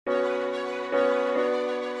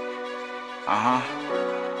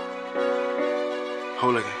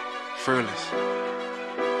Hooligan, fearless.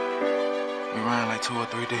 We run like 2 or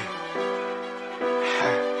 3 deep.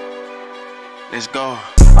 Let's go.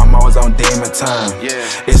 I'm always on demon time. Yeah.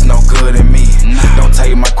 It's no good in me. Nah. Don't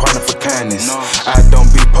take my corner for kindness. No. I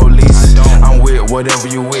don't be police. I'm with whatever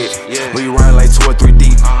you with. Yeah. We run like 2 or 3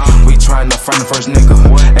 deep. We tryna find the first nigga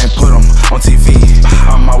and put him on TV.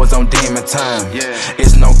 I'm always on demon time. Yeah.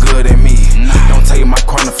 It's no good in me. Nah. Don't take my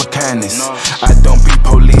corner for kindness. No. I don't be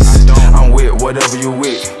police. don't. I'm with whatever you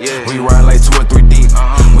with. Yeah. We run like 2 or 3 deep.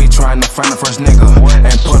 We tryna find the first nigga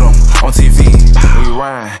and put him on TV. We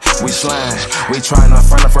rhyme, we slime, we tryna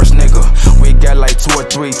find the first nigga. We got like 2 or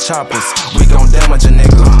 3 choppers, we gon' damage a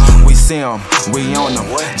nigga. We see him, we on him,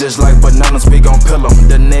 just like bananas, we gon' pill him.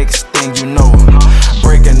 The next thing you know,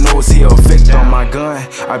 breaking news, he a victim. My gun,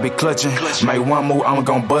 I be clutching, make one move, I'm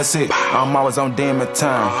gon' bust it. I'm always on demon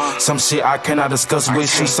time. Some shit I cannot discuss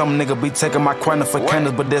with you. Some nigga be taking my corner for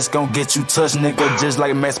kindness, but that's gon' get you touched, nigga. Just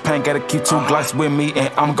like Max Payne, gotta keep 2 Glocks with me,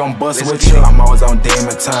 and I'm gon' bust with you. I'm always on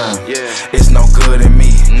demon time. Yeah. It's no good in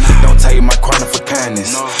me. Don't take my corner for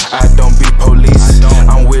kindness. No. I don't be police.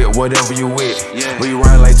 I'm with whatever you with. Yeah. We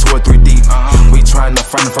run like 2 or 3 deep. We tryna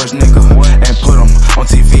find the first nigga and put him on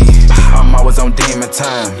TV. I'm always on demon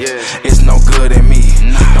time. Yeah. It's no good in me.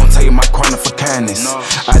 Don't take my corner for kindness. No.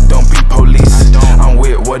 I don't be police. I'm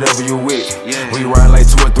with whatever you with. Yeah. We run like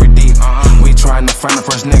 2 or 3 deep. We tryna find the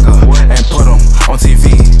first nigga and put him on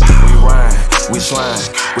TV. We rhyme, we slime.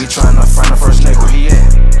 We tryna find the first nigga. Where he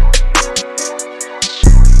at?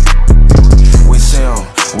 We see him,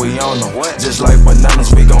 we on him. Just like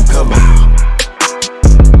bananas, we gon' pill him.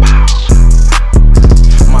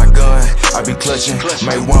 My gun, I be clutching.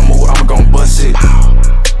 Make one move, I'm gon' bust it.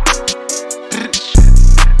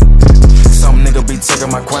 Some nigga be taking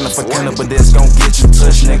my corner for kindness, but this gon' get you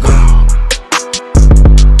touched, nigga.